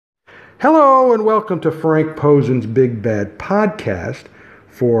Hello and welcome to Frank Posen's Big Bad Podcast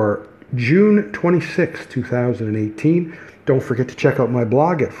for June 26, 2018. Don't forget to check out my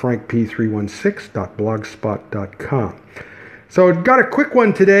blog at frankp316.blogspot.com. So got a quick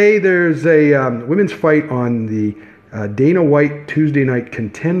one today. There's a women's fight on the Dana White Tuesday Night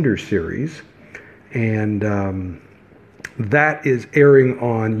Contender Series, and that is airing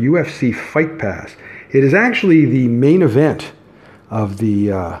on UFC Fight Pass. It is actually the main event of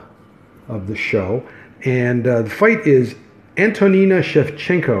the show, and the fight is Antonina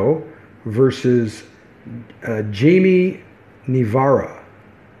Shevchenko versus Jamie Nivara.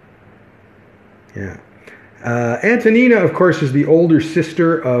 Yeah. Antonina, of course, is the older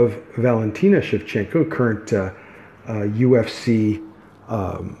sister of Valentina Shevchenko, current UFC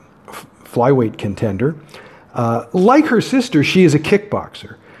flyweight contender. Like her sister, she is a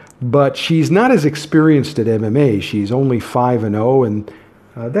kickboxer, but she's not as experienced at MMA. She's only 5-0, and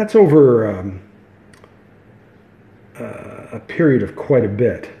that's over a period of quite a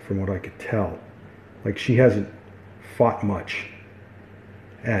bit, from what I could tell. Like, she hasn't fought much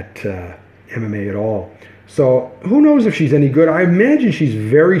at MMA at all. So who knows if she's any good? I imagine she's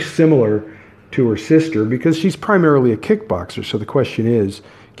very similar to her sister because she's primarily a kickboxer. So the question is,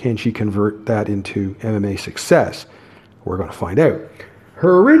 can she convert that into MMA success? We're going to find out.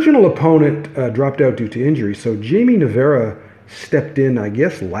 Her original opponent dropped out due to injury, so Jamie Nivara stepped in, I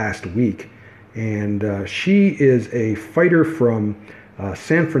guess, last week. And she is a fighter from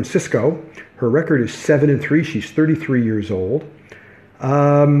San Francisco. Her record is 7-3. She's 33 years old.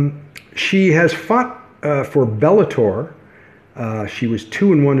 She has fought for Bellator. She was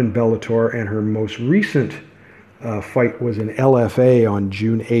 2-1 in Bellator, and her most recent fight was in LFA on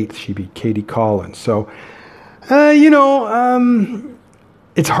June 8th. She beat Katie Collins. So,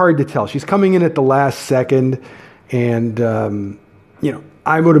 it's hard to tell. She's coming in at the last second, and,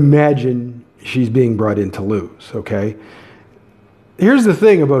 I would imagine she's being brought in to lose, okay? Here's the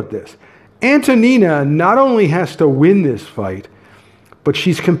thing about this. Antonina not only has to win this fight, but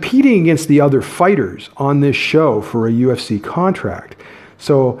she's competing against the other fighters on this show for a UFC contract.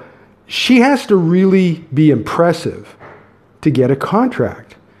 So she has to really be impressive to get a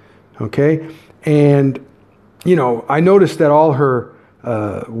contract, okay? And, I noticed that all her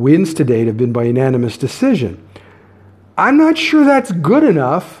wins to date have been by unanimous decision. I'm not sure that's good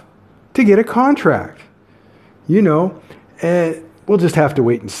enough to get a contract, we'll just have to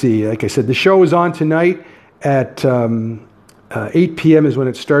wait and see. Like I said, the show is on tonight at 8 p.m. is when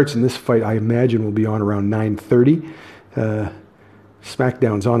it starts, and this fight, I imagine, will be on around 9:30.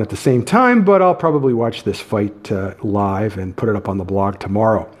 SmackDown's on at the same time, but I'll probably watch this fight live and put it up on the blog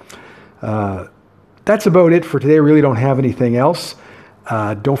tomorrow. That's about it for today. I really don't have anything else.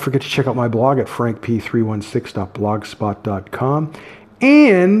 Don't forget to check out my blog at frankp316.blogspot.com.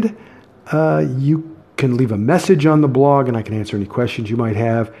 And you can leave a message on the blog, and I can answer any questions you might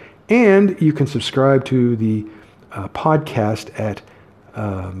have. And you can subscribe to the podcast at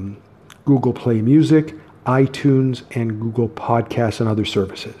Google Play Music, iTunes, and Google Podcasts and other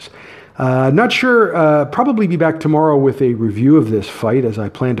services. Not sure, probably be back tomorrow with a review of this fight, as I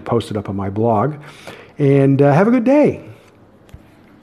plan to post it up on my blog. And have a good day.